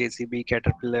like a JCB,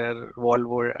 Caterpillar,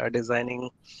 Volvo are designing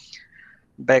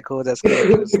backhoes,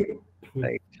 excavators,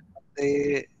 right?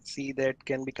 They see that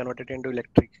can be converted into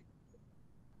electric,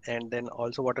 and then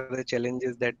also what are the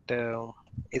challenges that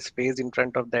is faced in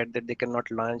front of that they cannot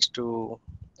launch to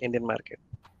Indian market.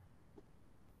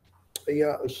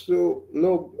 Yeah, so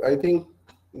no, I think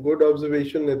good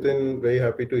observation, Nitin. Very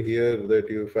happy to hear that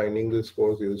you're finding this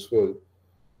course useful.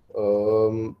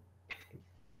 Um,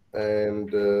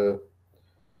 and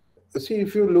See,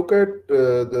 if you look at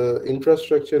the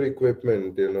infrastructure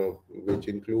equipment, which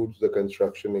includes the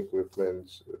construction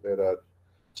equipments, there are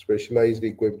specialized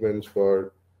equipments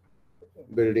for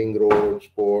building roads,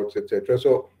 ports, etc.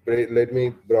 So let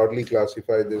me broadly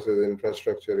classify this as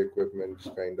infrastructure equipments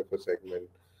kind of a segment.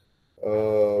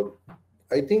 Uh,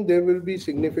 I think there will be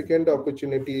significant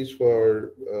opportunities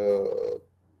for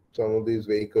some of these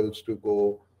vehicles to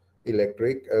go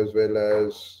electric as well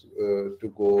as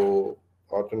to go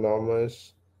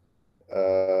autonomous.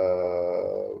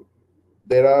 Uh,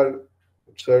 there are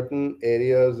certain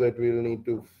areas that we'll need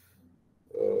to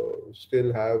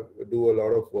still do a lot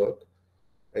of work.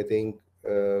 I think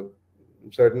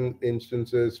certain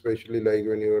instances, especially like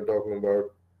when you were talking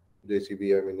about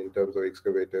JCB, I mean, in terms of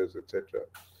excavators, etc.,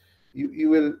 you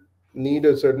will need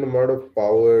a certain amount of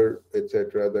power,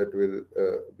 etc., that will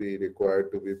be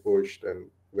required to be pushed, and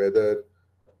whether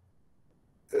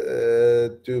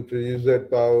to produce that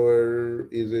power,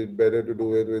 is it better to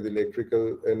do it with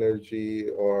electrical energy,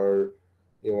 or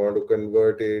you want to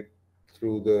convert it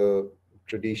through the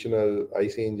traditional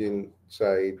IC engine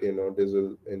side,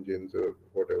 diesel engines or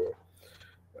whatever.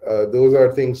 Those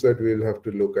are things that we'll have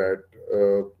to look at.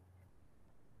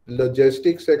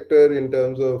 Logistics sector, in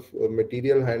terms of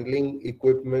material handling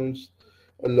equipments,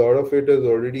 a lot of it has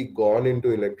already gone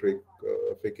into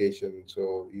electrification.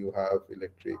 So you have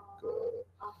electric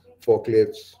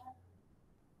forklifts.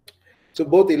 So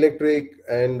both electric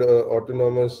and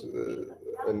autonomous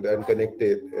and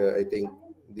connected. I think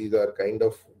these are kind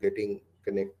of getting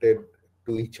connected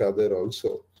to each other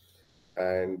also.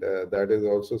 And that is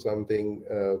also something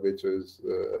which is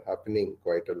happening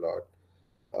quite a lot.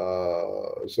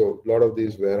 So a lot of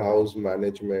these warehouse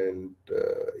management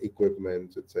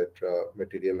equipments, etc.,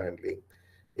 material handling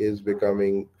is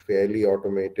becoming fairly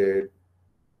automated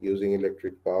using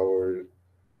electric power,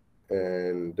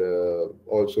 and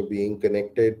also being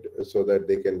connected so that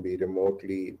they can be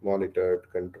remotely monitored,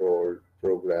 controlled,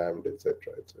 programmed, etc.,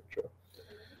 etc.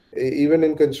 Even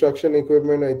in construction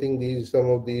equipment, I think some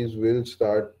of these will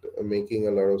start making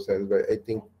a lot of sense. But I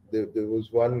think there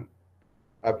was one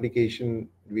application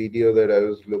video that I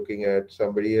was looking at.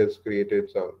 Somebody has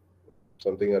created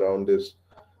something around this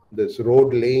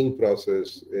road laying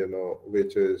process,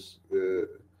 which is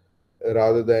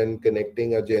rather than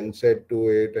connecting a genset to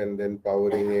it and then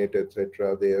powering it,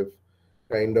 etc. They have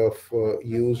kind of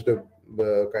used a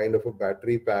kind of a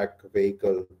battery pack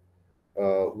vehicle,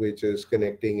 which is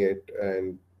connecting it,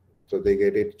 and so they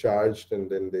get it charged and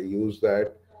then they use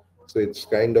that. So it's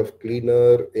kind of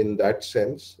cleaner in that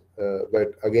sense.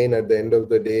 But again, at the end of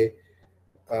the day,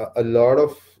 a lot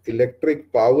of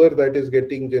electric power that is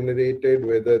getting generated,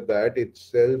 whether that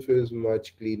itself is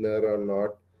much cleaner or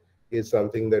not, is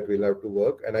something that we'll have to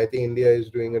work. And I think India is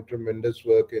doing a tremendous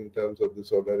work in terms of the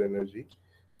solar energy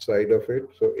side of it.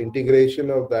 So integration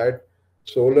of that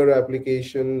solar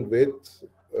application with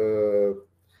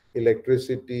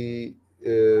electricity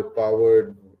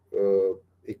powered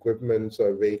equipments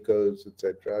or vehicles,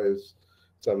 etc., is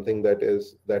something that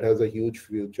has a huge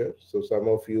future. So some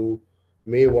of you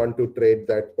may want to trade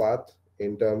that path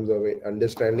in terms of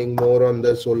understanding more on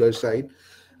the solar side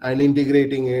and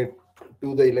integrating it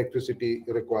to the electricity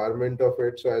requirement of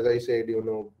it. So as I said,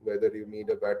 whether you need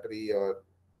a battery or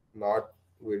not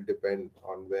will depend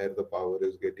on where the power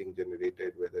is getting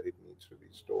generated, whether it needs to be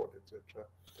stored, etc.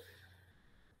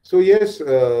 So yes,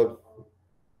 a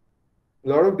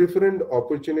lot of different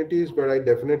opportunities, but I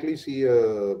definitely see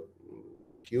a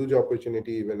huge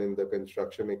opportunity even in the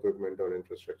construction equipment or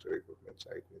infrastructure equipment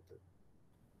side with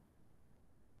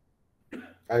it.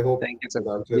 I hope Thank you, sir. it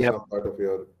answers some part of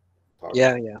your thought.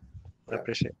 Yeah. I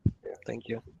appreciate it. Yeah. Thank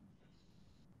you.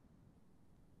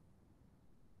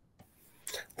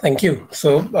 Thank you.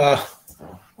 So,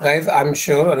 guys, I'm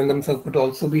sure Arindam sir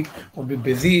would be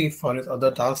busy for his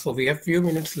other tasks. So we have few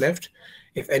minutes left.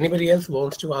 If anybody else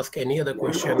wants to ask any other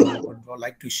question or would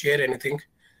like to share anything,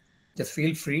 just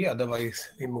feel free. Otherwise,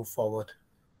 we move forward.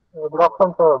 Good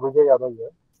afternoon, sir. Vijay Yadav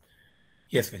here.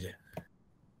 Yes, Vijay.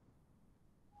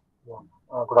 Yeah.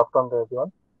 Good afternoon to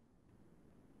everyone.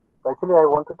 Actually, I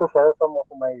wanted to share some of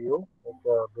my view.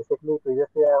 Basically,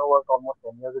 previously I have worked almost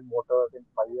 10 years in motors, in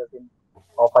 5 years in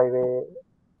off-highway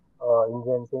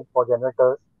engines for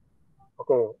generators.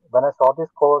 Okay, when I saw this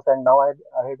course, and now I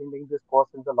have been doing this course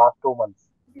in the last 2 months.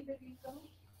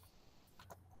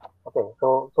 Okay,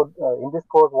 so in this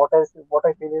course, what I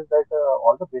feel is that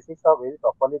all the basics are very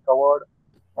properly covered,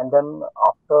 and then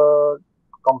after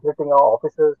completing our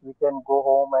offices, we can go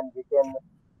home and we can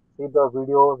see the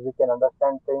videos, we can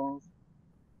understand things,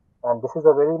 and this is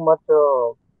a very much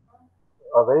a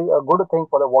good thing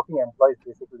for the working employees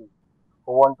basically,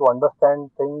 who want to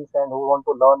understand things and who want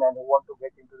to learn and who want to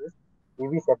get into this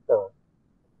EV sector.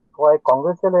 So I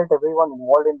congratulate everyone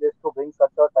involved in this to bring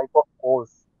such a type of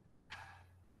course.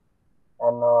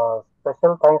 And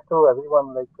special thanks to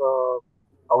everyone like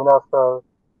Avinash sir,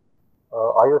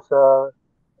 Ayush sir,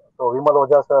 so Vimal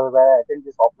Oja sir, where I attend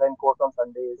this offline course on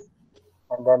Sundays.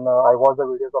 And then I watch the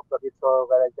videos of Pradeep sir,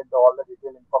 where I get all the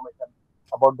detailed information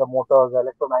about the motors, the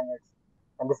electromagnets.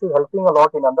 And this is helping a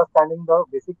lot in understanding the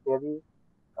basic theory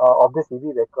of this EV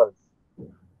vehicles.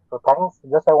 So thanks.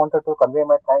 Just I wanted to convey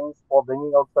my thanks for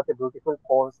bringing out such a beautiful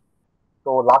course.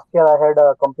 So last year I had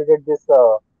completed this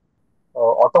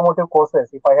automotive courses.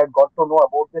 If I had got to know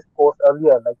about this course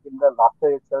earlier, like in the last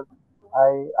year itself,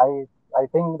 I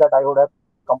think that I would have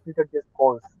completed this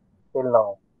course till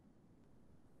now.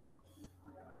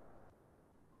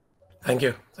 Thank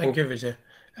you, Vijay.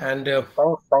 And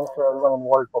thanks to everyone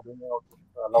involved for bringing out this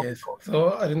lovely yes. course. So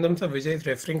Arindam sir, Vijay is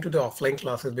referring to the offline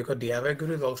classes because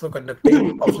DIYguru is also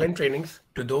conducting offline trainings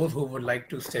to those who would like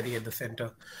to study at the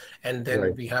center, and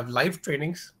then we have live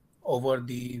trainings over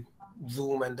the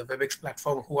Zoom and the WebEx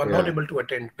platform who are not able to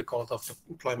attend because of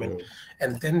employment,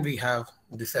 and then we have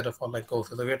the set of online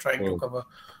courses. So we are trying to cover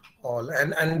all.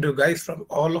 And guys, from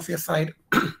all of your side,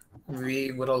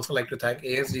 we would also like to thank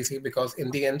ASDC because in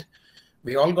the end,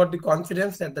 we all got the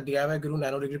confidence that the DIYguru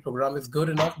Nano Degree program is good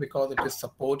enough because it is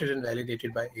supported and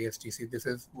validated by ASDC. This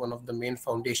is one of the main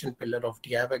foundation pillar of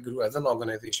DIYguru as an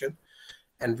organization.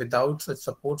 And without such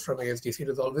support from ASDC, it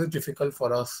is always difficult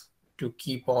for us to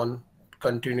keep on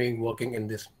continuing working in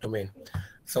this domain.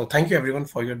 So thank you everyone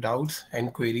for your doubts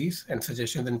and queries and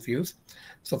suggestions and views.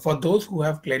 So for those who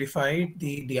have clarified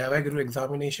the DIYguru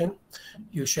examination,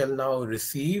 you shall now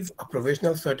receive a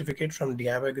provisional certificate from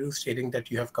DIYguru stating that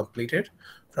you have completed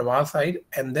from our side.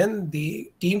 And then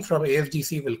the team from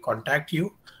ASDC will contact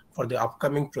you for the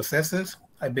upcoming processes.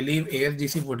 I believe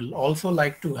ASDC would also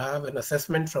like to have an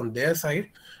assessment from their side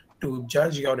to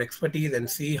judge your expertise and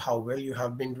see how well you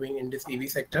have been doing in this EV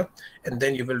sector. And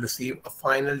then you will receive a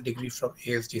final degree from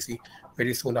ASDC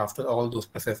very soon after all those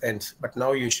process ends. But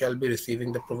now you shall be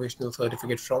receiving the provisional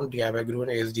certificate from DIYguru and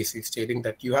ASDC stating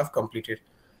that you have completed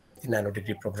the nano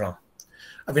degree program.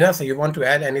 Avinash, you want to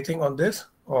add anything on this,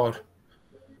 or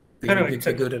No, it's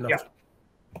good enough?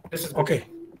 Yeah. This is good. Okay.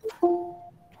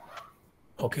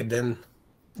 Okay, then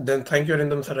thank you,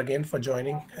 Arindam sir, again for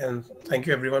joining, and thank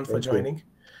you everyone for joining.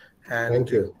 And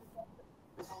thank you.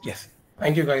 Yes,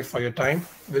 thank you guys for your time.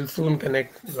 We'll soon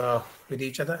connect with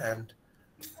each other, and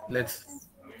let's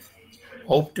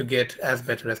hope to get as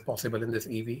better as possible in this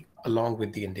EV along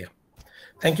with the India.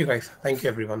 Thank you guys. Thank you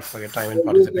everyone for your time and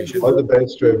participation. All the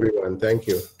best to everyone. Thank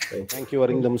you. Thank you,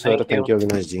 Arindam sir. Thank you,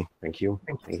 Avinash ji. Thank you.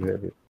 Thank you, everyone.